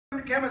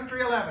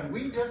Chemistry 11.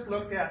 We just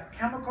looked at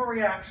chemical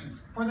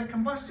reactions. For the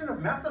combustion of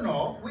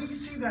methanol, we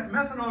see that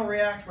methanol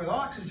reacts with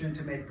oxygen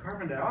to make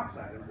carbon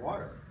dioxide and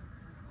water.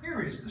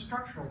 Here is the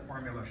structural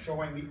formula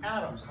showing the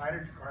atoms,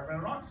 hydrogen, carbon,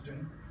 and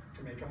oxygen,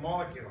 to make a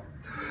molecule.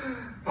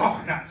 Oh,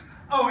 nuts.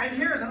 Oh, and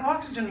here's an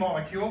oxygen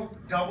molecule,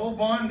 double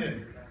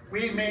bonded.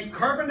 We make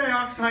carbon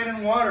dioxide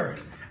and water.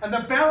 And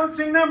the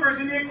balancing numbers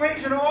in the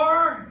equation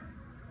are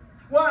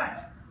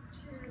what?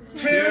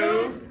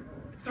 2,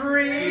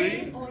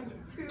 3,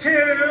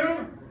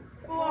 2,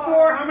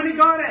 4. How many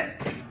got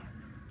it?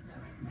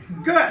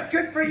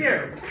 Good for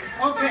you.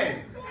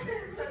 Okay.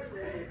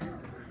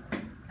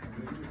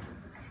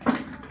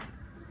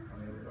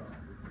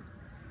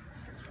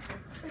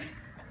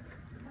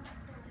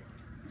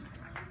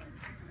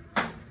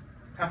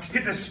 I have to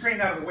get this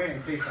screen out of the way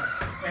in case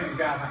anything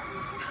bad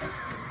happens.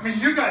 I mean,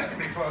 you guys can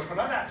be close, but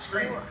not that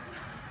screen.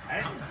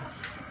 Right?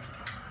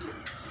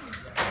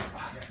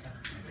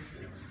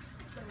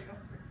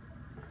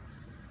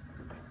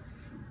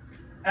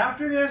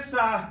 After this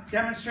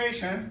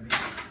demonstration,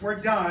 we're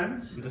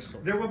done.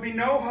 There will be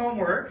no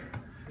homework.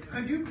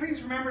 Could you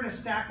please remember to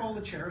stack all the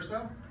chairs,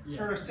 though? Yeah.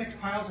 Sort of 6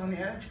 piles on the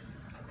edge.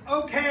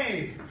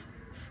 Okay.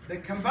 The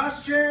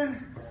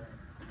combustion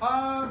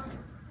of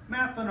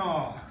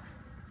methanol.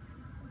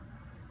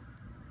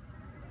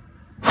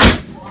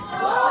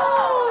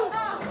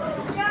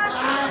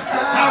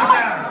 How's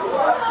that?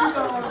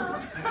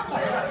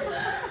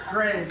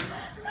 Great.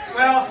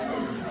 Well,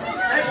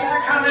 thank you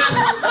for coming.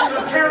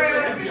 We'll carry it.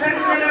 Every day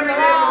we can do it.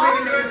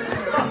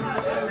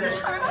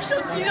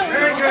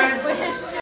 Very good.